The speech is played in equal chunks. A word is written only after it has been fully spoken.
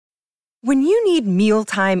When you need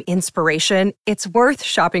mealtime inspiration, it's worth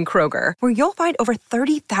shopping Kroger, where you'll find over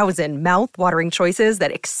 30,000 mouth-watering choices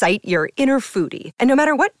that excite your inner foodie. And no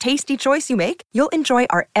matter what tasty choice you make, you'll enjoy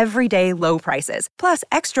our everyday low prices, plus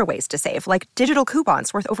extra ways to save, like digital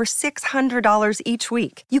coupons worth over $600 each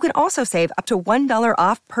week. You can also save up to $1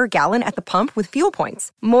 off per gallon at the pump with fuel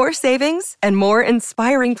points. More savings and more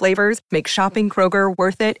inspiring flavors make shopping Kroger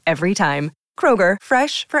worth it every time. Kroger,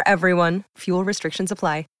 fresh for everyone. Fuel restrictions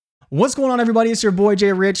apply. What's going on, everybody? It's your boy,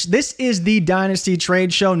 Jay Rich. This is the Dynasty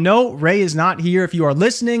Trade Show. No, Ray is not here. If you are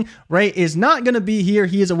listening, Ray is not going to be here.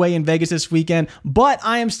 He is away in Vegas this weekend, but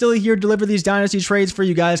I am still here to deliver these Dynasty trades for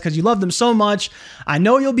you guys because you love them so much. I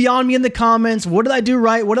know you'll be on me in the comments. What did I do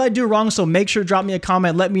right? What did I do wrong? So make sure to drop me a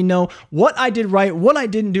comment. Let me know what I did right, what I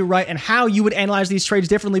didn't do right, and how you would analyze these trades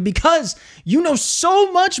differently because you know so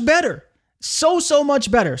much better. So much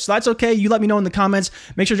better. So that's okay. You let me know in the comments.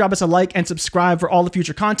 Make sure to drop us a like and subscribe for all the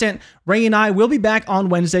future content. Ray and I will be back on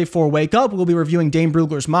Wednesday for Wake Up. We'll be reviewing Dane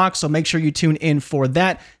Brugler's mock, so make sure you tune in for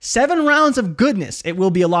that. 7 rounds of goodness. It will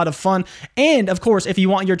be a lot of fun. And of course, if you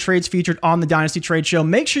want your trades featured on the Dynasty Trade Show,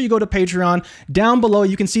 make sure you go to Patreon. Down below,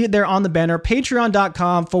 you can see it there on the banner.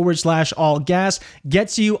 Patreon.com/allgas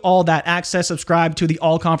gets you all that access. Subscribe to the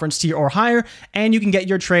all conference tier or higher, and you can get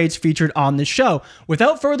your trades featured on the show.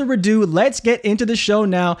 Without further ado, let's get into the show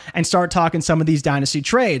now and start talking some of these Dynasty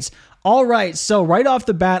trades. All right, so right off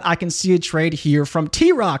the bat, I can see a trade here from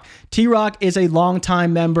T-Rock. T-Rock is a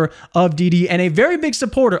longtime member of DD and a very big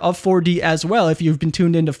supporter of 4D as well. If you've been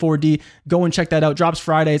tuned into 4D, go and check that out. Drops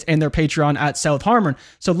Fridays and their Patreon at South Harmon.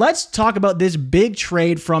 So let's talk about this big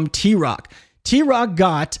trade from T-Rock. T-Rock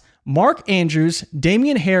got Mark Andrews,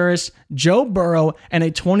 Damian Harris, Joe Burrow, and a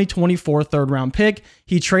 2024 third-round pick.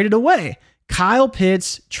 He traded away Kyle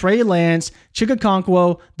Pitts, Trey Lance,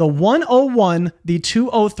 Chigakonkwo, the 101, the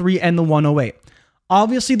 203, and the 108.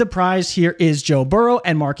 Obviously, the prize here is Joe Burrow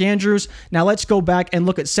and Mark Andrews. Now, let's go back and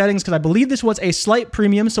look at settings because I believe this was a slight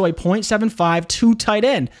premium, so a 0.75 to tight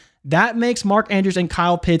end. That makes Mark Andrews and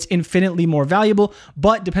Kyle Pitts infinitely more valuable,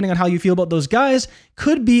 but depending on how you feel about those guys,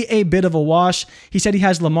 could be a bit of a wash. He said he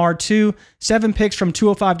has Lamar too, 7 picks from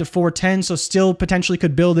 205 to 410, so still potentially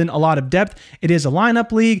could build in a lot of depth. It is a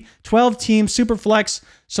lineup league, 12 teams, super flex.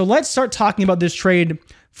 So let's start talking about this trade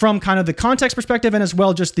from kind of the context perspective and as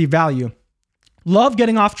well just the value. Love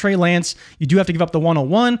getting off Trey Lance. You do have to give up the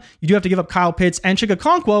 101. You do have to give up Kyle Pitts and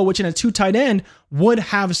Chigakonkwo, which in a 2 tight end would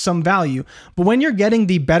have some value. But when you're getting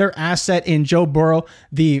the better asset in Joe Burrow,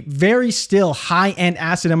 the very still high-end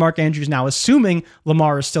asset in Mark Andrews now, assuming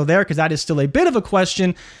Lamar is still there, because that is still a bit of a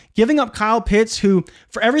question, giving up Kyle Pitts, who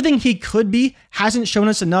for everything he could be, hasn't shown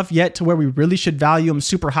us enough yet to where we really should value him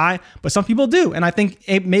super high, but some people do. And I think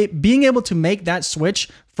being able to make that switch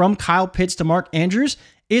from Kyle Pitts to Mark Andrews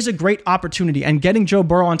is a great opportunity. And getting Joe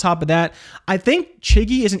Burrow on top of that, I think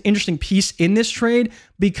Chiggy is an interesting piece in this trade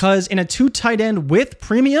because in a 2 tight end with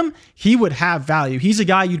premium, he would have value. He's a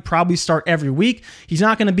guy you'd probably start every week. He's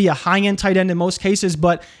not going to be a high-end tight end in most cases,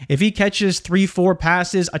 but if he catches 3-4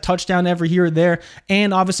 passes, a touchdown every here or there,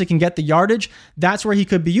 and obviously can get the yardage, that's where he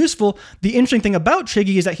could be useful. The interesting thing about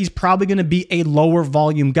Chiggy is that he's probably going to be a lower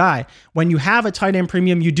volume guy. When you have a tight end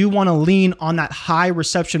premium, you do want to lean on that high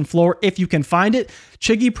reception floor if you can find it.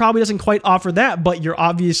 Chiggy probably doesn't quite offer that, but you're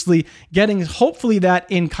obviously getting hopefully that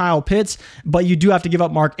in Kyle Pitts, but you do have to give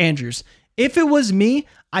up Mark Andrews. If it was me,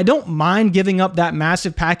 I don't mind giving up that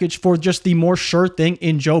massive package for just the more sure thing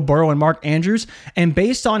in Joe Burrow and Mark Andrews. And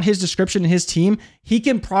based on his description and his team, he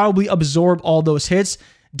can probably absorb all those hits.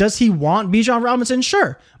 Does he want Bijan Robinson?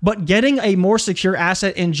 Sure. But getting a more secure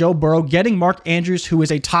asset in Joe Burrow, getting Mark Andrews, who is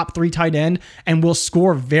a top 3 tight end and will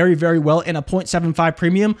score very, very well in a 0.75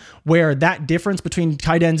 premium, where that difference between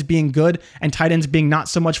tight ends being good and tight ends being not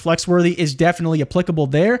so much flex worthy is definitely applicable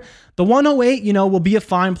there. The 108, will be a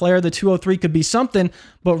fine player. The 203 could be something,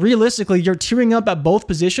 but realistically, you're tearing up at both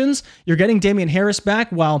positions. You're getting Damian Harris back.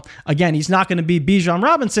 While, again, he's not going to be Bijan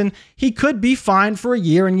Robinson. He could be fine for a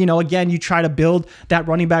year. And, again, you try to build that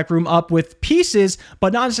running back room up with pieces,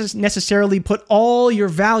 but not necessarily put all your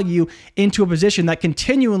value into a position that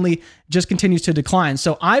continually just continues to decline.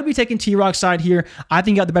 So I'd be taking T-Rock's side here. I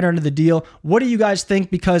think he got the better end of the deal. What do you guys think?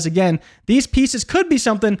 Because again, these pieces could be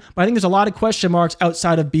something, but I think there's a lot of question marks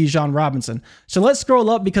outside of Bijan Robinson. So let's scroll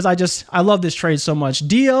up because I love this trade so much.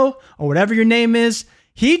 Dio, or whatever your name is,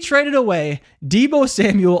 he traded away Deebo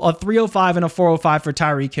Samuel, a 305 and a 405 for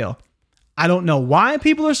Tyreek Hill. I don't know why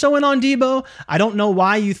people are so in on Deebo. I don't know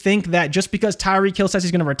why you think that just because Tyreek Hill says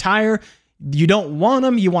he's going to retire, you don't want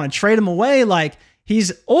him, you want to trade him away. Like,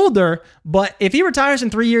 he's older, but if he retires in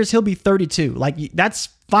 3 years, he'll be 32. Like, that's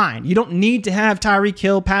fine. You don't need to have Tyreek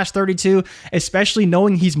Hill past 32, especially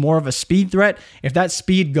knowing he's more of a speed threat. If that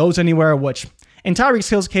speed goes anywhere, which in Tyreek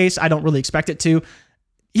Hill's case, I don't really expect it to,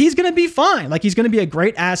 he's going to be fine. Like, he's going to be a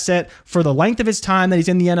great asset for the length of his time that he's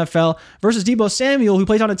in the NFL versus Deebo Samuel, who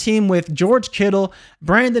plays on a team with George Kittle,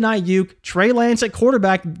 Brandon Ayuk, Trey Lance at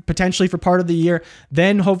quarterback potentially for part of the year,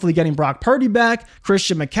 then hopefully getting Brock Purdy back,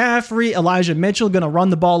 Christian McCaffrey, Elijah Mitchell going to run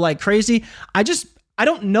the ball like crazy. I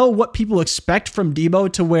don't know what people expect from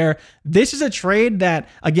Deebo to where this is a trade that,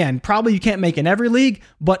 again, probably you can't make in every league,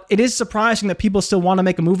 but it is surprising that people still want to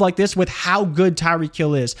make a move like this with how good Tyreek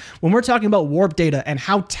Hill is. When we're talking about warp data and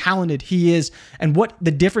how talented he is and what the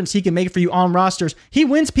difference he can make for you on rosters, he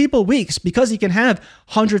wins people weeks because he can have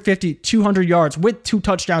 150, 200 yards with 2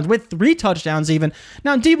 touchdowns, with 3 touchdowns even.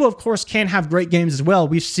 Now, Deebo, of course, can have great games as well.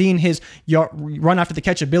 We've seen his run after the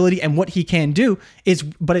catch ability and what he can do.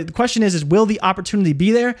 But the question is will the opportunity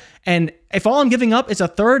be there? And if all I'm giving up is a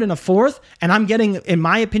third and a fourth, and I'm getting, in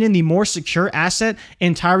my opinion, the more secure asset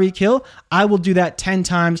in Tyreek Hill, I will do that 10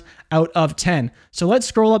 times out of 10. So let's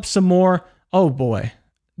scroll up some more. Oh boy,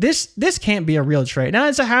 this can't be a real trade. Now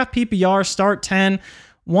it's a half PPR, start 10,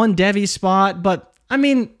 1 Devy spot, but I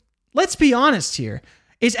mean, let's be honest here.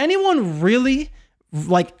 Is anyone really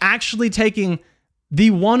actually taking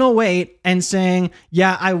the 108 and saying,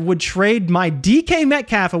 yeah, I would trade my DK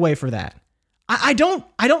Metcalf away for that? I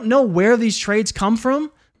don't know where these trades come from,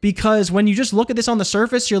 because when you just look at this on the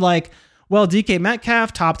surface, you're like, well, DK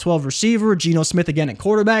Metcalf, top 12 receiver, Geno Smith again at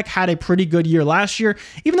quarterback, had a pretty good year last year.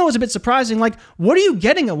 Even though it was a bit surprising, like, what are you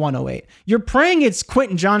getting at 108? You're praying it's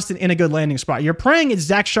Quentin Johnston in a good landing spot. You're praying it's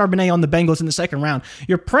Zach Charbonnet on the Bengals in the second round.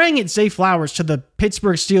 You're praying it's Zay Flowers to the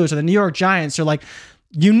Pittsburgh Steelers or the New York Giants. Or like,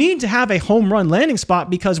 you need to have a home run landing spot,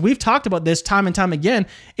 because we've talked about this time and time again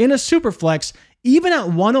in a super flex. Even at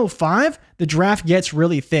 105, the draft gets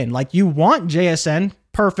really thin. Like, you want JSN,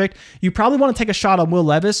 perfect. You probably want to take a shot on Will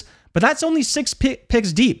Levis, but that's only 6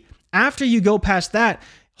 picks deep. After you go past that,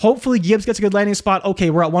 hopefully Gibbs gets a good landing spot. Okay,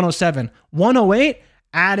 we're at 107. 108,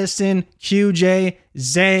 Addison, QJ,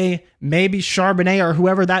 Zay, maybe Charbonnet or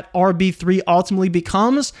whoever that RB3 ultimately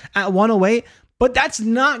becomes at 108. But that's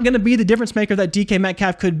not going to be the difference maker that DK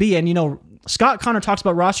Metcalf could be. And, Scott Connor talks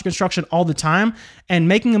about roster construction all the time, and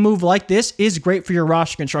making a move like this is great for your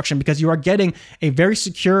roster construction because you are getting a very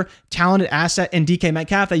secure, talented asset in DK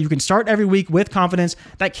Metcalf that you can start every week with confidence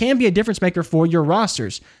that can be a difference maker for your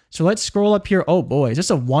rosters. So let's scroll up here. Oh boy, is this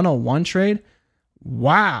a 101 trade?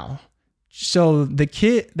 Wow. So the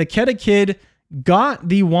Keta Kid got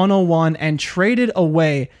the 101 and traded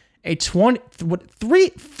away a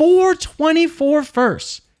 424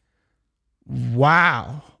 first.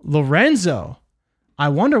 Wow. Lorenzo, I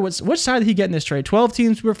wonder which side did he get in this trade? 12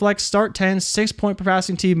 teams, super flex, start 10, 6 point per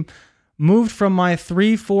passing team. Moved from my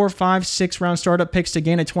 3, 4, 5, 6 round startup picks to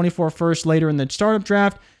gain a 24 first later in the startup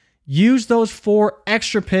draft. Use those 4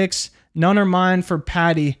 extra picks. None are mine for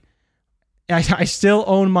Patty. I still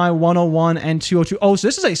own my 101 and 202. Oh, so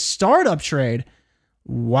this is a startup trade.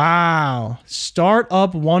 Wow.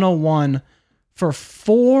 Startup 101 for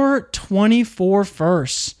 424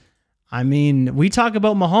 firsts. I mean, we talk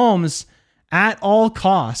about Mahomes at all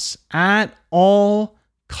costs,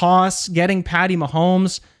 getting Patty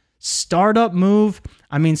Mahomes, startup move.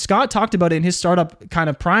 I mean, Scott talked about it in his startup kind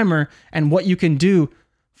of primer and what you can do.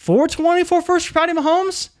 424 first for Patty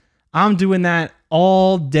Mahomes? I'm doing that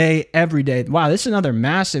all day, every day. Wow, this is another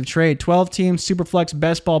massive trade. 12 teams, Superflex,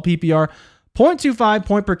 best ball PPR, 0.25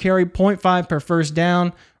 point per carry, 0.5 per first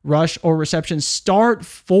down, rush or reception. Start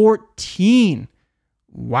 14.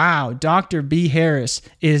 Wow, Dr. B. Harris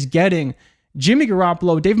is getting Jimmy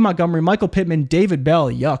Garoppolo, David Montgomery, Michael Pittman, David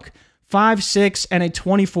Bell, yuck, 5, 6, and a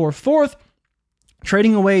 24 fourth,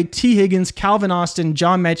 trading away T. Higgins, Calvin Austin,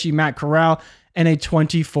 John Mechie, Matt Corral, and a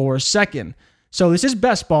 24 second. So this is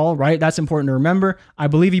best ball, right? That's important to remember. I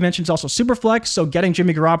believe he mentions also Superflex, so getting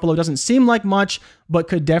Jimmy Garoppolo doesn't seem like much, but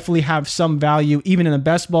could definitely have some value even in a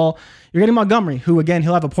best ball. You're getting Montgomery, who again,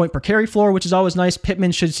 he'll have a point per carry floor, which is always nice.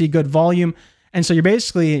 Pittman should see good volume. And so you're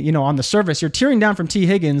basically, on the surface, you're tearing down from T.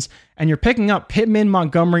 Higgins and you're picking up Pittman,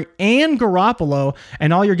 Montgomery, and Garoppolo.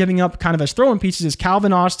 And all you're giving up kind of as throwing pieces is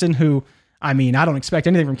Calvin Austin, who, I mean, I don't expect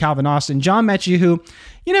anything from Calvin Austin. John Mechie, who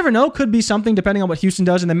you never know, could be something depending on what Houston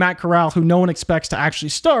does. And then Matt Corral, who no one expects to actually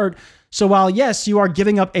start. So while, yes, you are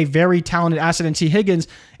giving up a very talented asset in T. Higgins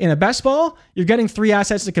in a best ball, you're getting 3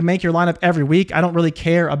 assets that can make your lineup every week. I don't really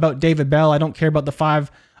care about David Bell. I don't care about the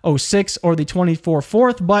 506 or the 24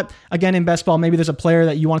 fourth. But again, in best ball, maybe there's a player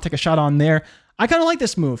that you want to take a shot on there. I kind of like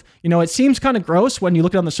this move. It seems kind of gross when you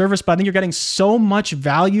look at it on the surface, but I think you're getting so much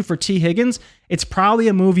value for T. Higgins. It's probably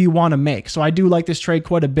a move you want to make. So I do like this trade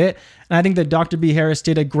quite a bit. And I think that Dr. B. Harris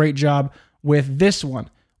did a great job with this one.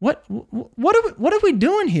 What are we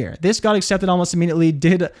doing here? This got accepted almost immediately.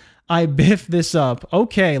 Did I biff this up?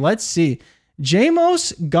 Okay, let's see.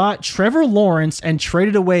 Jamos got Trevor Lawrence and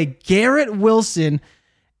traded away Garrett Wilson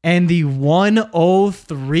and the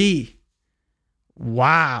 103.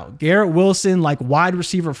 Wow. Garrett Wilson, like wide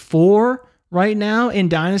receiver 4 right now in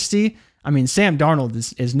Dynasty. I mean, Sam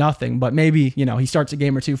Darnold is nothing, but maybe, he starts a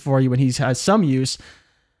game or two for you when he has some use.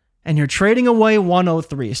 And you're trading away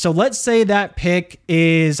 103. So let's say that pick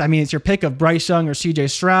is, it's your pick of Bryce Young or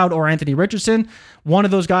CJ Stroud or Anthony Richardson. One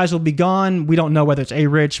of those guys will be gone. We don't know whether it's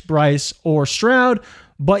A-Rich, Bryce, or Stroud,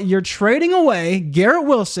 but you're trading away Garrett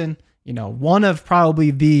Wilson, one of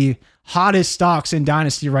probably the hottest stocks in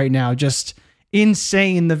Dynasty right now. Just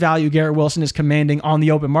insane the value Garrett Wilson is commanding on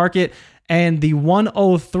the open market. And the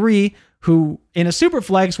 103, who in a super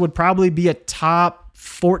flex would probably be a top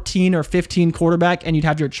 14 or 15 quarterback, and you'd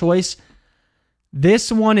have your choice.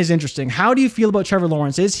 This one is interesting. How do you feel about Trevor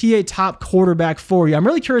Lawrence? Is he a top quarterback for you? I'm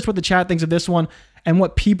really curious what the chat thinks of this one and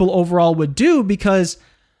what people overall would do, because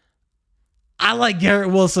I like Garrett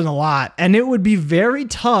Wilson a lot, and it would be very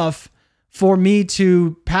tough for me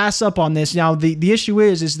to pass up on this. Now, the issue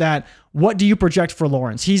is that what do you project for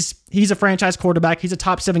Lawrence? He's a franchise quarterback. He's a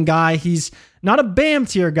top 7 guy. He's not a BAM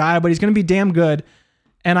tier guy, but he's going to be damn good.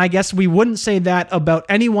 And I guess we wouldn't say that about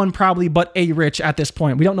anyone probably but A-Rich at this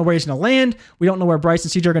point. We don't know where he's going to land. We don't know where Bryce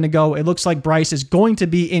and CJ are going to go. It looks like Bryce is going to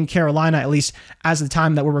be in Carolina, at least as of the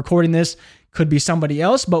time that we're recording this. Could be somebody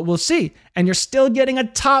else, but we'll see. And you're still getting a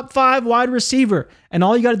top 5 wide receiver. And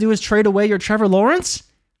all you got to do is trade away your Trevor Lawrence?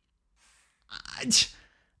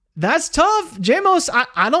 That's tough. Jamos,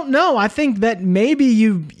 I don't know. I think that maybe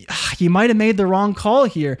you might have made the wrong call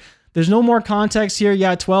here. There's no more context here.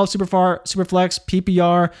 Yeah, 12 Superflex,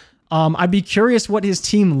 PPR. I'd be curious what his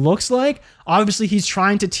team looks like. Obviously, he's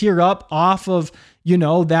trying to tier up off of,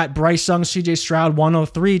 that Bryce Young, CJ Stroud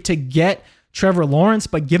 103 to get Trevor Lawrence,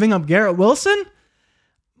 but giving up Garrett Wilson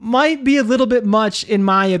might be a little bit much in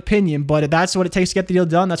my opinion, but if that's what it takes to get the deal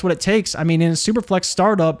done, that's what it takes. I mean, in a Superflex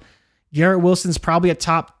startup, Garrett Wilson's probably a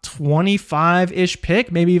top 25-ish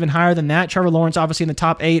pick, maybe even higher than that. Trevor Lawrence obviously in the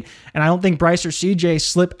top 8, and I don't think Bryce or CJ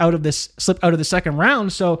slip out of the second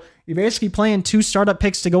round. So you're basically playing 2 startup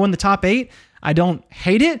picks to go in the top 8. I don't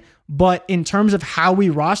hate it, but in terms of how we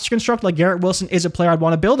roster construct, like Garrett Wilson is a player I'd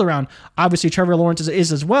want to build around. Obviously Trevor Lawrence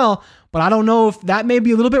is as well, but I don't know if that may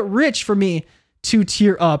be a little bit rich for me to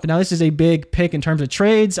tier up. Now this is a big pick in terms of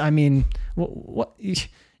trades. I mean, what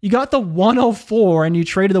you got the 104 and you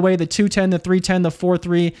traded away the 210, the 310, the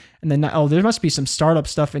 43, and then, there must be some startup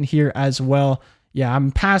stuff in here as well. Yeah,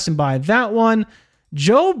 I'm passing by that one.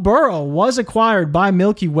 Joe Burrow was acquired by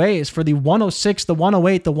Milky Ways for the 106, the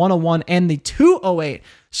 108, the 101, and the 208.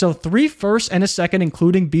 So 3 firsts and a second,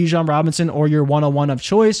 including Bijan Robinson or your 101 of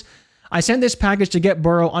choice. I sent this package to get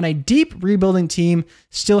Burrow on a deep rebuilding team.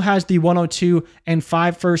 Still has the 102 and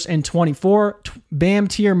 5 firsts and 24. BAM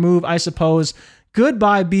tier move, I suppose.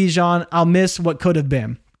 Goodbye, Bijan. I'll miss what could have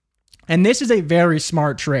been. And this is a very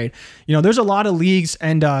smart trade. There's a lot of leagues,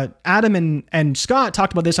 and Adam and Scott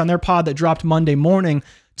talked about this on their pod that dropped Monday morning,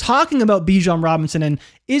 talking about Bijan Robinson and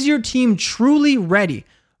is your team truly ready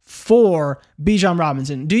for Bijan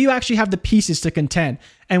Robinson? Do you actually have the pieces to contend?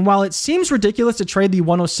 And while it seems ridiculous to trade the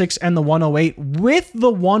 106 and the 108 with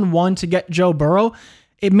the 1-1 to get Joe Burrow,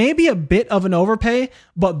 it may be a bit of an overpay,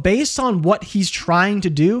 but based on what he's trying to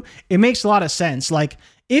do, it makes a lot of sense. Like,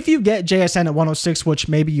 if you get JSN at 106, which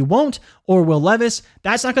maybe you won't, or Will Levis,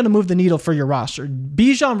 that's not going to move the needle for your roster.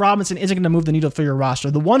 Bijan Robinson isn't going to move the needle for your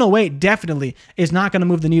roster. The 108 definitely is not going to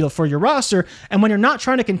move the needle for your roster. And when you're not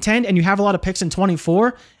trying to contend and you have a lot of picks in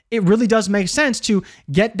 24, it really does make sense to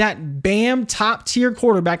get that BAM top tier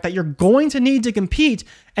quarterback that you're going to need to compete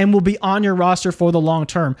and will be on your roster for the long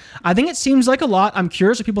term. I think it seems like a lot. I'm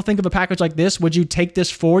curious what people think of a package like this. Would you take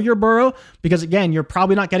this for your Burrow? Because again, you're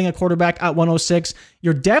probably not getting a quarterback at 106.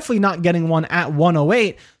 You're definitely not getting one at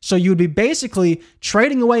 108. So you would be basically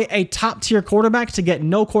trading away a top tier quarterback to get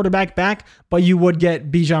no quarterback back, but you would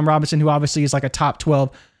get Bijan Robinson, who obviously is like a top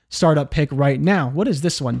 12 startup pick right now. What is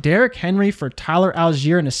this one? Derrick Henry for Tyler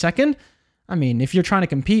Algier in a second. I mean, if you're trying to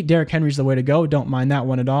compete, Derrick Henry's the way to go. Don't mind that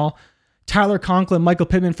one at all. Tyler Conklin, Michael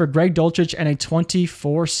Pittman for Greg Dulcich, and a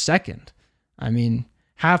 24 second. I mean,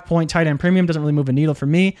 half point tight end premium doesn't really move a needle for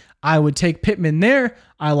me. I would take Pittman there.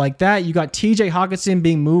 I like that. You got TJ Hawkinson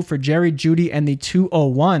being moved for Jerry Jeudy and the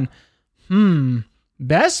 201.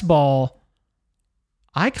 Best ball.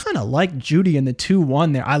 I kind of like Judy in the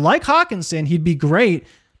 2-1 there. I like Hawkinson. He'd be great.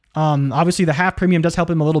 Obviously, the half premium does help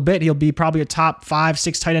him a little bit. He'll be probably a top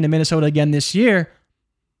 5-6 tight end in Minnesota again this year.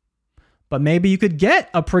 But maybe you could get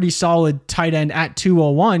a pretty solid tight end at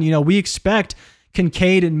 201. You know, we expect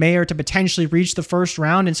Kincaid and Mayer to potentially reach the first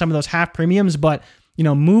round in some of those half premiums, but you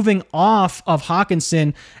know, moving off of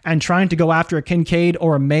Hawkinson and trying to go after a Kincaid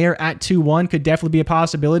or a Mayer at 2-1 could definitely be a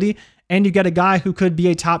possibility. And you get a guy who could be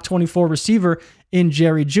a top 24 receiver in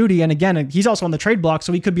Jerry Jeudy. And again, he's also on the trade block,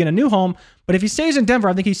 so he could be in a new home. But if he stays in Denver,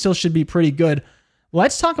 I think he still should be pretty good.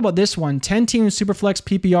 Let's talk about this one. 10-team Superflex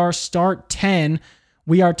PPR start 10.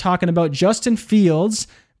 We are talking about Justin Fields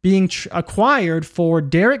being acquired for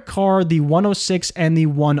Derek Carr, the 106 and the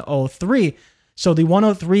 103. So the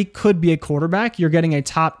 103 could be a quarterback. You're getting a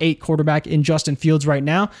top 8 quarterback in Justin Fields right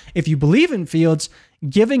now. If you believe in Fields,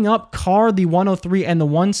 giving up Carr, the 103 and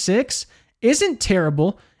the 16 isn't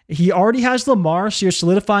terrible. He already has Lamar, so you're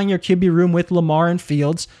solidifying your QB room with Lamar and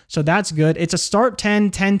Fields. So that's good. It's a start 10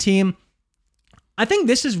 team. I think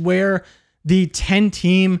this is where the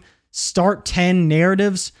 10-team start 10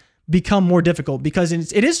 narratives become more difficult because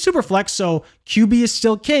it is super flex, so QB is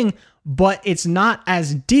still king, but it's not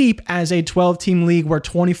as deep as a 12-team league where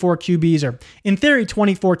 24 QBs are, in theory,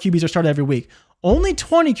 24 QBs are started every week. Only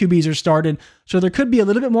 20 QBs are started, so there could be a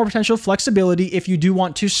little bit more potential flexibility if you do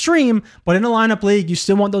want to stream, but in a lineup league, you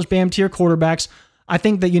still want those BAM tier quarterbacks. I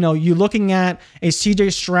think that, you know, you're looking at a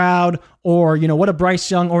CJ Stroud or, you know, what a Bryce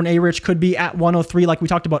Young or an A-Rich could be at 103, like we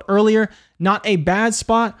talked about earlier. Not a bad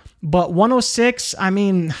spot, but 106, I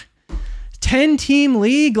mean, 10-team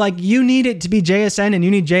league, like you need it to be JSN and you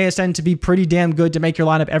need JSN to be pretty damn good to make your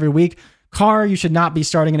lineup every week. Carr, you should not be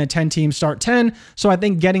starting in a 10-team start 10. So I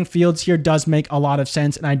think getting Fields here does make a lot of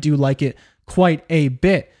sense, and I do like it quite a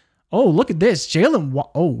bit. Oh, look at this. Jalen.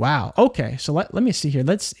 Oh, wow. Okay, so let me see here.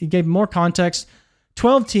 He gave more context.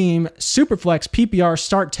 12-team Superflex PPR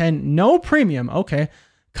start 10, no premium. Okay.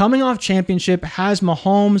 Coming off championship, has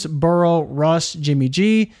Mahomes, Burrow, Russ, Jimmy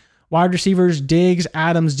G. Wide receivers, Diggs,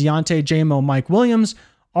 Adams, Deontay, J-Mo, Mike Williams.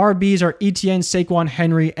 RBs are Etienne, Saquon,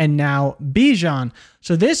 Henry, and now Bijan.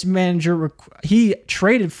 So this manager, he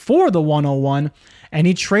traded for the 101, and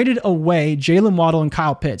he traded away Jalen Waddle and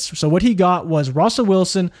Kyle Pitts. So what he got was Russell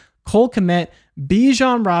Wilson, Cole Kmet,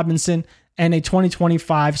 Bijan Robinson, and a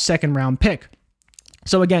 2025 second-round pick.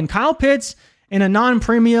 So again, Kyle Pitts in a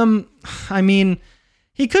non-premium, I mean,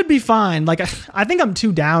 he could be fine. Like, I think I'm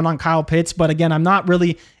too down on Kyle Pitts, but again, I'm not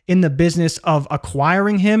really in the business of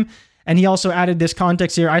acquiring him. And he also added this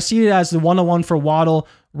context here. I see it as the 101 for Waddle,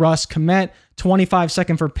 Russ, Kmet, 25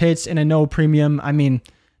 second for Pitts, and a no premium. I mean,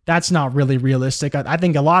 that's not really realistic. I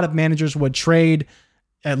think a lot of managers would trade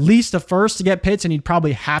at least a first to get Pitts, and you'd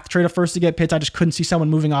probably have to trade a first to get Pitts. I just couldn't see someone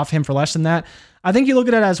moving off him for less than that. I think you look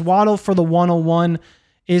at it as Waddle for the 101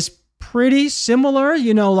 is pretty similar.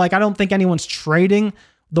 You know, like I don't think anyone's trading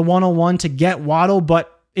the 101 to get Waddle,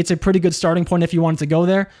 but it's a pretty good starting point if you wanted to go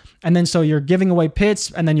there. And then so you're giving away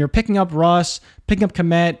Pitts, and then you're picking up Russ, picking up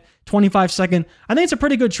Kmet, 25 second. I think it's a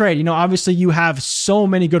pretty good trade. You know, obviously you have so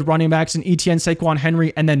many good running backs in Etienne, Saquon,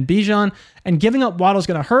 Henry, and then Bijan, and giving up Waddle is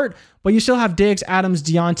going to hurt, but you still have Diggs, Adams,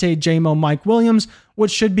 Deontay, J-Mo, Mike Williams,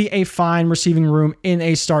 which should be a fine receiving room in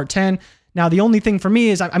a start 10. Now, the only thing for me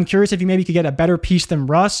is I'm curious if you maybe could get a better piece than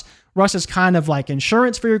Russ. Russ is kind of like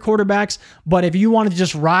insurance for your quarterbacks, but if you wanted to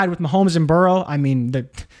just ride with Mahomes and Burrow, I mean,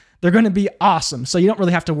 they're going to be awesome. So you don't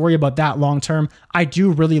really have to worry about that long term. I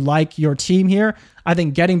do really like your team here. I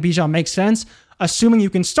think getting Bijan makes sense, assuming you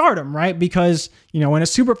can start him, right? Because, you know, in a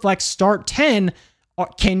Superflex start 10,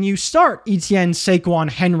 can you start Etienne, Saquon,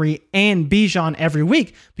 Henry, and Bijan every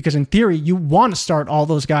week? Because in theory, you want to start all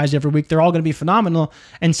those guys every week. They're all going to be phenomenal.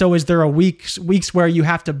 And so is there a weeks where you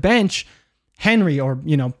have to bench Henry or,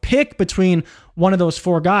 you know, pick between one of those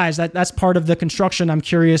four guys? That's part of the construction. I'm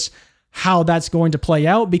curious how that's going to play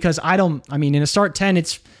out, because in a start 10,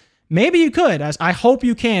 it's maybe you could. I hope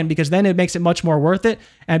you can, because then it makes it much more worth it.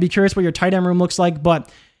 And I'd be curious what your tight end room looks like.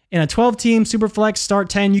 But in a 12-team Superflex start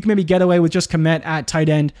 10, you can maybe get away with just Kmet at tight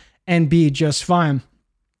end and be just fine.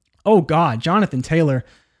 Oh, God, Jonathan Taylor.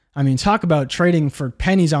 I mean, talk about trading for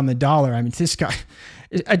pennies on the dollar. I mean, this guy,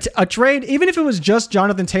 a trade, even if it was just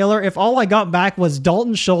Jonathan Taylor, if all I got back was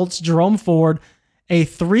Dalton Schultz, Jerome Ford, a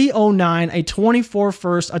 309, a 24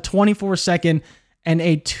 first, a 24 second, and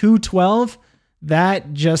a 212,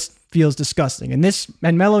 that just feels disgusting.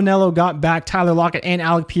 And Melo Nello got back Tyler Lockett and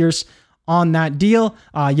Alec Pierce on that deal.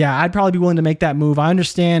 I'd probably be willing to make that move. I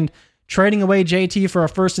understand trading away JT for a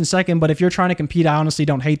first and second, but if you're trying to compete, I honestly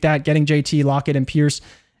don't hate that. Getting JT, Lockett, and Pierce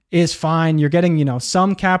is fine. You're getting, you know,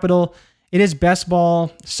 some capital. It is best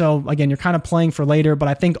ball. So again, you're kind of playing for later, but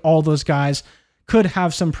I think all those guys could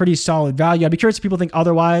have some pretty solid value. I'd be curious if people think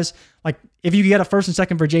otherwise. Like, if you get a first and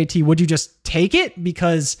second for JT, would you just take it?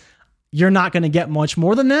 Because you're not going to get much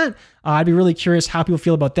more than that. I'd be really curious how people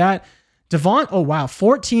feel about that. Devont, oh wow,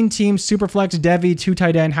 14 teams, Superflex, Devi, 2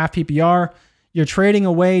 tight end, half PPR. You're trading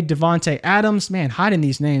away Devontae Adams. Man, hiding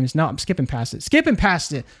these names. No, I'm skipping past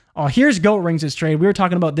it. Oh, here's Goat Rings' trade. We were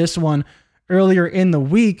talking about this one earlier in the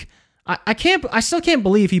week. I still can't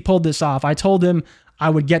believe he pulled this off. I told him I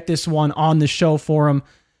would get this one on the show for him.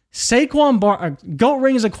 Goat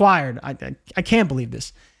Rings acquired. I can't believe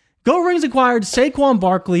this. Goat Rings acquired Saquon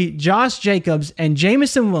Barkley, Josh Jacobs, and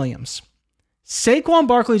Jameson Williams. Saquon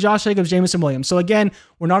Barkley, Josh Jacobs, Jameson Williams. So again,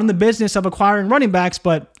 we're not in the business of acquiring running backs,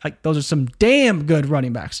 but those are some damn good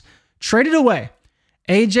running backs. Traded away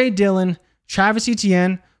A.J. Dillon, Travis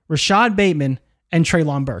Etienne, Rashad Bateman, and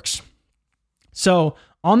Treylon Burks. So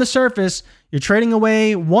on the surface, you're trading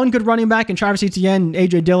away one good running back in Travis Etienne and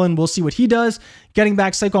A.J. Dillon. We'll see what he does. Getting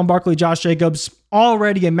back Saquon Barkley, Josh Jacobs,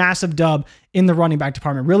 already a massive dub in the running back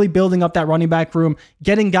department. Really building up that running back room,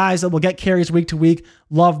 getting guys that will get carries week to week.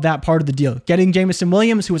 Love that part of the deal. Getting Jameson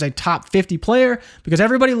Williams, who is a top 50 player, because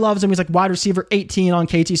everybody loves him. He's like wide receiver 18 on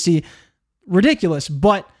KTC. Ridiculous,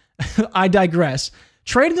 but I digress.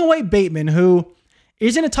 Trading away Bateman, who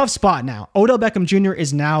is in a tough spot now. Odell Beckham Jr.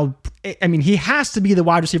 is now, he has to be the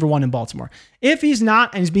wide receiver 1 in Baltimore. If he's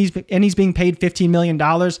not, and he's being paid $15 million,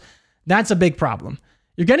 that's a big problem.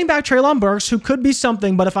 You're getting back Treylon Burks, who could be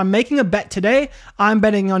something, but if I'm making a bet today, I'm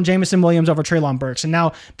betting on Jameson Williams over Treylon Burks. And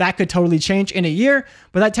now that could totally change in a year,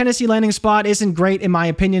 but that Tennessee landing spot isn't great in my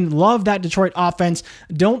opinion. Love that Detroit offense.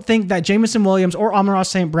 Don't think that Jameson Williams or Amon-Ra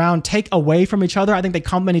St. Brown take away from each other. I think they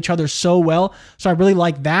complement each other so well, so I really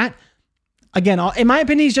like that. Again, in my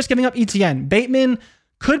opinion, he's just giving up ETN. Bateman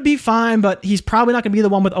could be fine, but he's probably not going to be the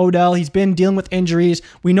one with Odell. He's been dealing with injuries.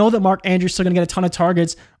 We know that Mark Andrews is still going to get a ton of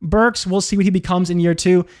targets. Burks, we'll see what he becomes in year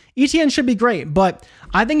 2. ETN should be great, but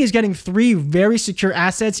I think he's getting 3 very secure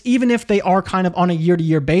assets, even if they are kind of on a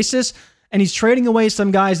year-to-year basis. And he's trading away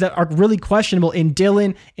some guys that are really questionable in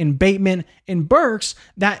Dillon, in Bateman, in Burks,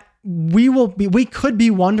 that we could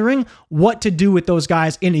be wondering what to do with those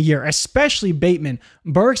guys in a year, especially Bateman.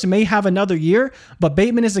 Burks may have another year, but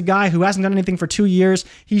Bateman is a guy who hasn't done anything for 2 years.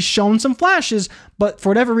 He's shown some flashes, but for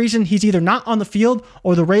whatever reason, he's either not on the field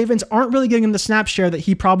or the Ravens aren't really giving him the snap share that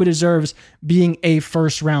he probably deserves being a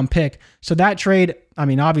first-round pick. So that trade,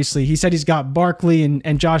 obviously, he said he's got Barkley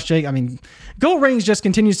and Josh Jacobs. Goat Rings just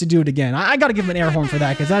continues to do it again. I got to give him an air horn for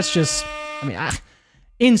that because that's just,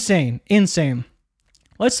 insane.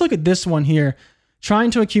 Let's look at this one here.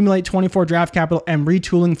 Trying to accumulate 24 draft capital and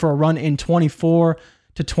retooling for a run in 24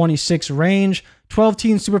 to 26 range.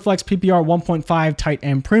 12-team Superflex PPR 1.5 tight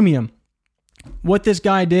end premium. What this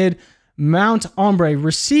guy did, Mount Ombre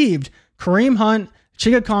received Kareem Hunt,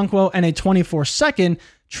 Chig Okonkwo, and a 24-second,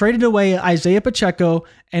 traded away Isaiah Pacheco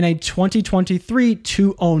and a 2023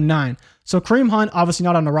 209. So Kareem Hunt, obviously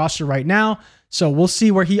not on the roster right now, so we'll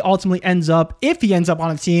see where he ultimately ends up, if he ends up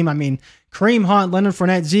on a team. Kareem Hunt, Leonard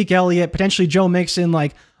Fournette, Zeke Elliott, potentially Joe Mixon,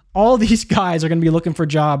 all these guys are going to be looking for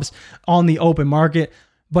jobs on the open market.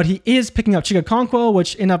 But he is picking up Chig Okonkwo,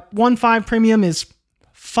 which in a 1.5 premium is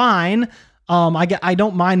fine. I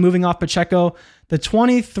don't mind moving off Pacheco. The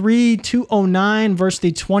 23 209 versus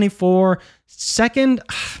the 24 second,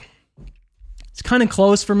 it's kind of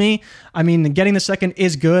close for me. Getting the second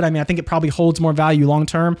is good. I think it probably holds more value long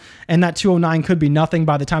term, and that 209 could be nothing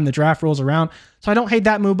by the time the draft rolls around. So I don't hate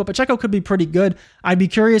that move, but Pacheco could be pretty good. I'd be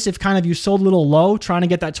curious if kind of you sold a little low trying to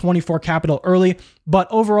get that 24 capital early. But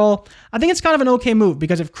overall, I think it's kind of an okay move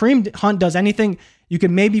because if Kareem Hunt does anything, you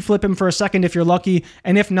can maybe flip him for a second if you're lucky,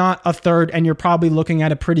 and if not, a third, and you're probably looking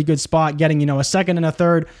at a pretty good spot getting, a second and a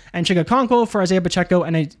third, and Chig Okonkwo for Isaiah Pacheco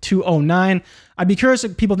and a 209. I'd be curious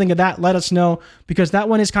if people think of that. Let us know, because that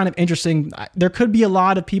one is kind of interesting. There could be a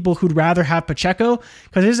lot of people who'd rather have Pacheco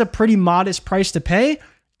because it is a pretty modest price to pay,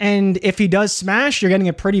 and if he does smash, you're getting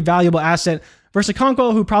a pretty valuable asset versus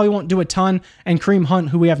Okonkwo, who probably won't do a ton, and Kareem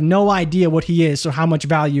Hunt, who we have no idea what he is, so how much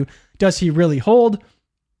value does he really hold?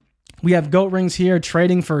 We have Goat Rings here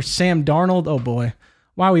trading for Sam Darnold. Oh boy,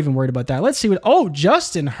 why are we even worried about that? Let's see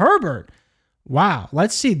Justin Herbert. Wow,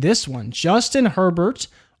 let's see this one. Justin Herbert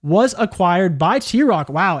was acquired by T-Rock.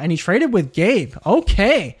 Wow, and he traded with Gabe.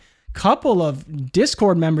 Okay, couple of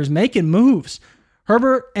Discord members making moves.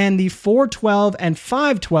 Herbert and the 412 and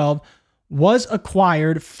 512 was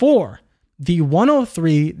acquired for the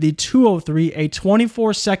 103, the 203, a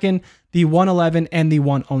 24-second, the 111, and the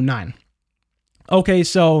 109. Okay,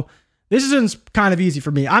 so this is kind of easy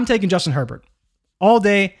for me. I'm taking Justin Herbert all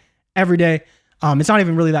day, every day. It's not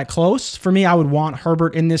even really that close for me. I would want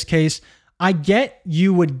Herbert in this case. I get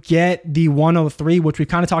you would get the 103, which we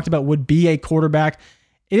kind of talked about would be a quarterback.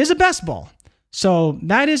 It is a best ball. So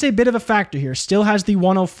that is a bit of a factor here. Still has the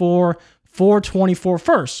 104, 424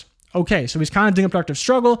 first. Okay, so he's kind of doing a productive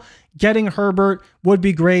struggle. Getting Herbert would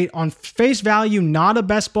be great. On face value, not a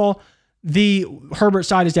best ball. The Herbert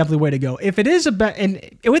side is definitely the way to go. If it is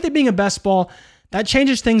and with it being a best ball, that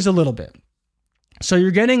changes things a little bit. So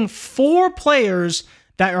you're getting 4 players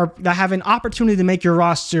that have an opportunity to make your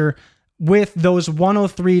roster with those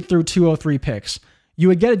 103 through 203 picks. You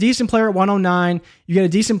would get a decent player at 109. You get a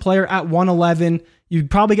decent player at 111. You'd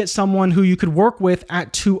probably get someone who you could work with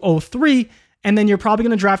at 203. And then you're probably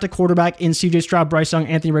going to draft a quarterback in CJ Stroud, Bryce Young,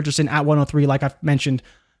 Anthony Richardson at 103, like I've mentioned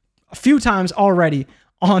a few times already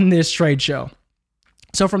on this trade show.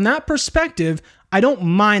 So from that perspective, I don't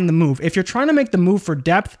mind the move. If you're trying to make the move for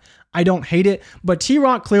depth, I don't hate it. But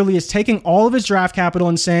T-Rock clearly is taking all of his draft capital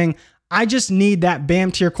and saying, I just need that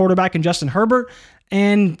BAM tier quarterback in Justin Herbert.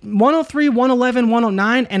 And 103, 111,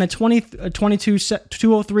 109, and a 22,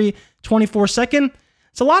 203, 24 second,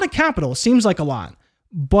 it's a lot of capital. Seems like a lot.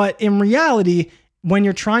 But in reality, when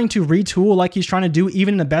you're trying to retool like he's trying to do,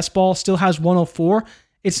 even in the best ball still has 104,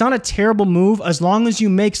 it's not a terrible move as long as you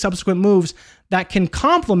make subsequent moves that can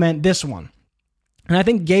complement this one. And I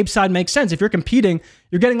think Gabe's side makes sense. If you're competing,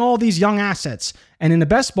 you're getting all these young assets. And in the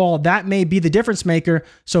best ball, that may be the difference maker.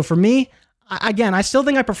 So for me, again, I still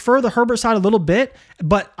think I prefer the Herbert side a little bit,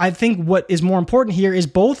 but I think what is more important here is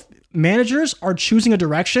both managers are choosing a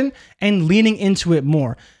direction and leaning into it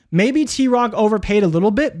more. Maybe T-Rock overpaid a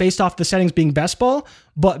little bit based off the settings being best ball,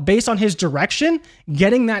 but based on his direction,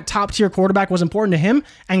 getting that top tier quarterback was important to him.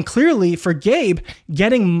 And clearly for Gabe,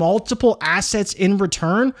 getting multiple assets in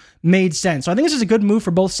return made sense. So I think this is a good move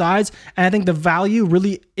for both sides. And I think the value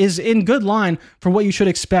really is in good line for what you should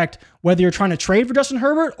expect, whether you're trying to trade for Justin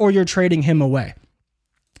Herbert or you're trading him away.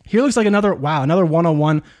 Here looks like another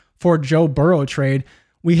 101 for Joe Burrow trade.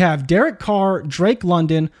 We have Derek Carr, Drake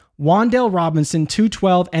London, Wan'Dale Robinson,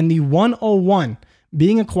 212, and the 101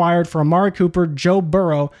 being acquired for Amari Cooper, Joe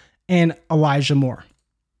Burrow, and Elijah Moore.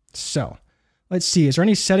 So let's see. Is there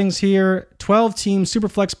any settings here? 12 team,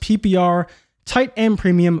 Superflex, PPR, tight end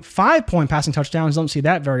premium, 5-point passing touchdowns. Don't see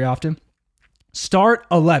that very often. Start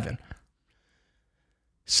 11.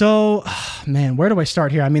 So, man, where do I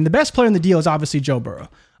start here? I mean, the best player in the deal is obviously Joe Burrow.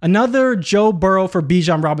 Another Joe Burrow for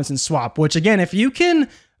Bijan Robinson swap, which again, if you can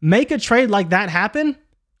make a trade like that happen,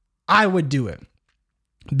 I would do it.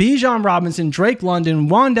 Bijan Robinson, Drake London,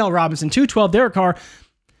 Wan'Dale Robinson, 212, Derek Carr.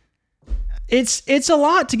 It's a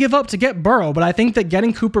lot to give up to get Burrow, but I think that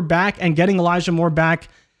getting Cooper back and getting Elijah Moore back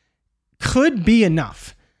could be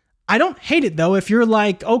enough. I don't hate it though. If you're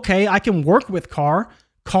like, okay, I can work with Carr.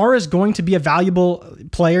 Carr is going to be a valuable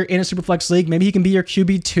player in a Superflex league. Maybe he can be your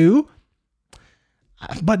QB2.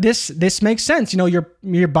 But this makes sense. You know,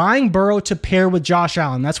 you're buying Burrow to pair with Josh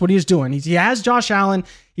Allen. That's what he's doing. He has Josh Allen.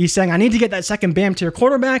 He's saying, I need to get that second BAM tier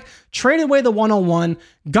quarterback, traded away the 101,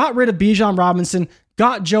 got rid of Bijan Robinson,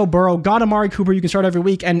 got Joe Burrow, got Amari Cooper you can start every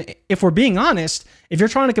week. And if we're being honest, if you're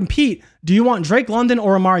trying to compete, do you want Drake London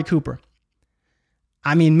or Amari Cooper?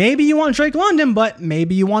 I mean, maybe you want Drake London, but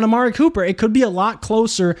maybe you want Amari Cooper. It could be a lot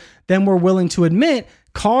closer than we're willing to admit.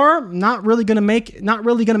 Carr, not really going to make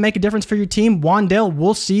a difference for your team. Wan'Dale,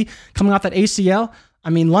 we'll see coming off that ACL. I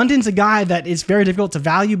mean, London's a guy that is very difficult to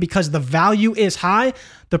value because the value is high.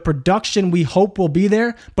 The production we hope will be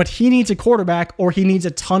there, but he needs a quarterback or he needs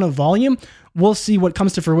a ton of volume. We'll see what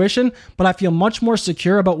comes to fruition, but I feel much more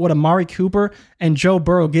secure about what Amari Cooper and Joe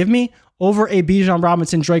Burrow give me over a Bijan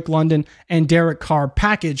Robinson, Drake London, and Derek Carr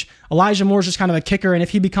package. Elijah Moore is just kind of a kicker, and if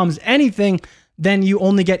he becomes anything, then you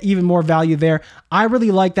only get even more value there. I really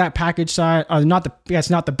like that package side. It's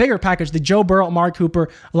not the bigger package, the Joe Burrow, Amari Cooper,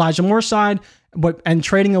 Elijah Moore side, and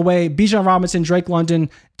trading away Bijan Robinson, Drake London,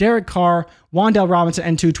 Derek Carr, Wan'Dale Robinson,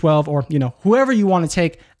 and 212, or whoever you want to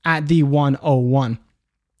take at the 101.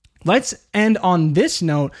 Let's end on this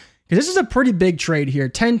note, because this is a pretty big trade here.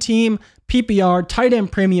 10-team, PPR, tight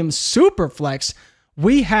end premium, super flex.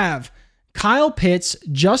 We have Kyle Pitts,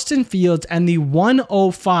 Justin Fields, and the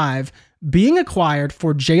 105 being acquired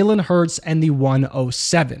for Jalen Hurts and the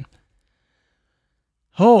 107.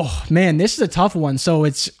 Oh, man, this is a tough one. So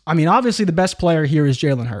obviously the best player here is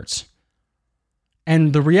Jalen Hurts.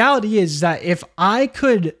 And the reality is that if I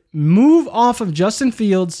could move off of Justin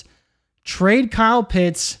Fields, trade Kyle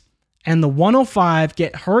Pitts and the 105,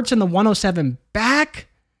 get Hurts and the 107 back,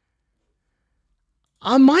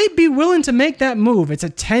 I might be willing to make that move. It's a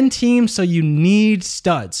 10-team, so you need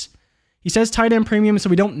studs. He says tight end premium, so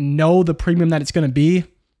we don't know the premium that it's going to be.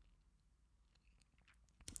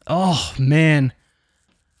 Oh, man.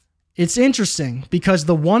 It's interesting because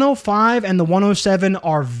the 105 and the 107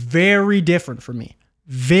 are very different for me.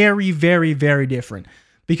 Very, very, very different.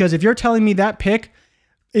 Because if you're telling me that pick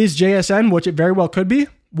is JSN, which it very well could be,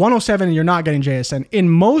 107, you're not getting JSN. In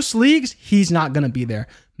most leagues, he's not going to be there.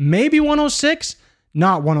 Maybe 106,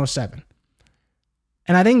 not 107.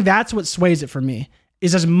 And I think that's what sways it for me,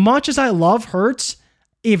 is as much as I love Hurts,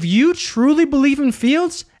 if you truly believe in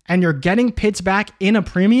Fields and you're getting Pitts back in a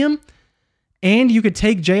premium, and you could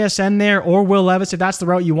take JSN there or Will Levis if that's the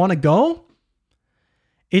route you want to go,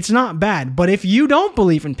 it's not bad. But if you don't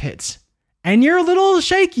believe in Pitts and you're a little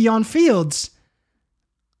shaky on Fields,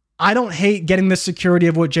 I don't hate getting the security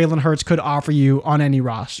of what Jalen Hurts could offer you on any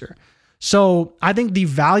roster. So I think the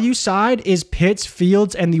value side is Pitts,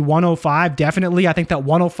 Fields, and the 105. Definitely, I think that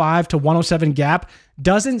 105 to 107 gap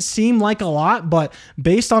doesn't seem like a lot, but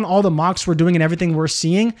based on all the mocks we're doing and everything we're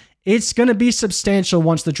seeing, it's going to be substantial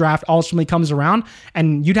once the draft ultimately comes around,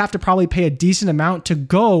 and you'd have to probably pay a decent amount to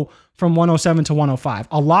go from 107 to 105.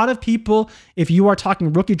 A lot of people, if you are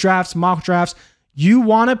talking rookie drafts, mock drafts, you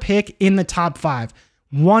want to pick in the top 5.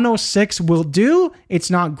 106 will do.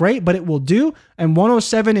 It's not great, but it will do. And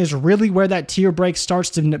 107 is really where that tier break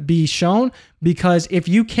starts to be shown, because if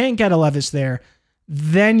you can't get a Levis there,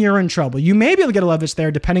 then you're in trouble. You may be able to get a Levis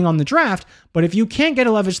there depending on the draft, but if you can't get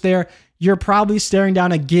a Levis there, you're probably staring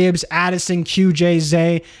down a Gibbs, Addison, QJ,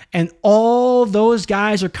 Zay, and all those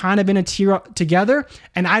guys are kind of in a tier together,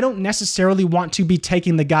 and I don't necessarily want to be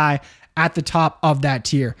taking the guy at the top of that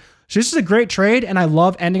tier. So this is a great trade, and I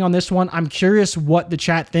love ending on this one. I'm curious what the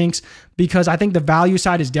chat thinks, because I think the value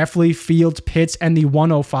side is definitely Fields, Pitts, and the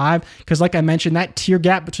 105, because like I mentioned, that tier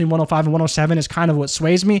gap between 105 and 107 is kind of what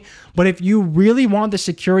sways me. But if you really want the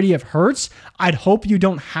security of Hurts, I'd hope you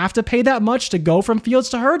don't have to pay that much to go from Fields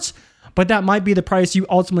to Hurts, but that might be the price you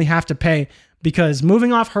ultimately have to pay, because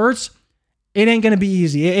moving off Hurts, it ain't going to be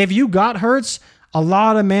easy. If you got Hurts, a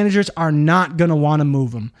lot of managers are not going to want to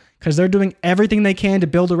move him, because they're doing everything they can to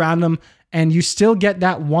build around him, and you still get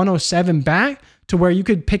that 107 back to where you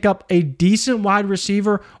could pick up a decent wide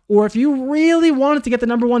receiver, or if you really wanted to get the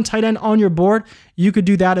number 1 tight end on your board, you could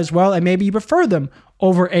do that as well, and maybe you prefer them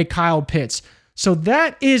over a Kyle Pitts. So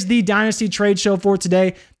that is the Dynasty Trade Show for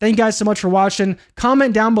today. Thank you guys so much for watching.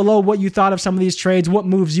 Comment down below what you thought of some of these trades, what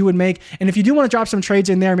moves you would make. And if you do want to drop some trades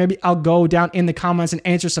in there, maybe I'll go down in the comments and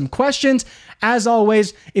answer some questions. As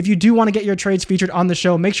always, if you do want to get your trades featured on the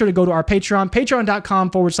show, make sure to go to our Patreon,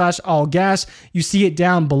 patreon.com/allgas. You see it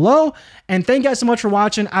down below. And thank you guys so much for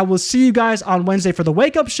watching. I will see you guys on Wednesday for the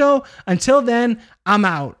Wake Up Show. Until then, I'm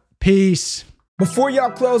out. Peace. Before y'all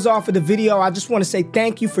close off of the video, I just want to say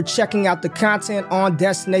thank you for checking out the content on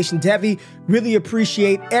Destination Devy. Really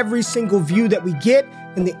appreciate every single view that we get.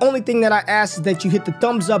 And the only thing that I ask is that you hit the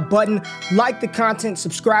thumbs up button, like the content,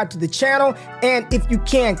 subscribe to the channel, and if you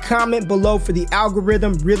can, comment below for the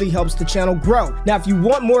algorithm. Really helps the channel grow. Now, if you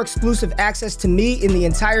want more exclusive access to me and the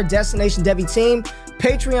entire Destination Devy team,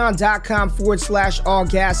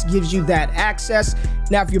 patreon.com/allgas gives you that access.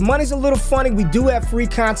 Now, if your money's a little funny, we do have free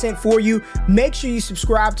content for you. Make sure you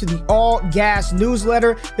subscribe to the All Gas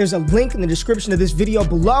newsletter. There's a link in the description of this video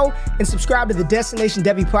below, and subscribe to the Destination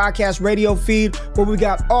Devy podcast radio feed, where we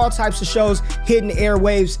got all types of shows hitting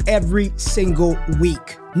airwaves every single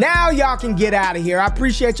week. Now y'all can get out of here. I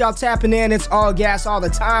appreciate y'all tapping in. It's All Gas all the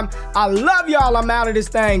time. I love y'all. I'm out of this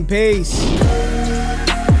thing. Peace.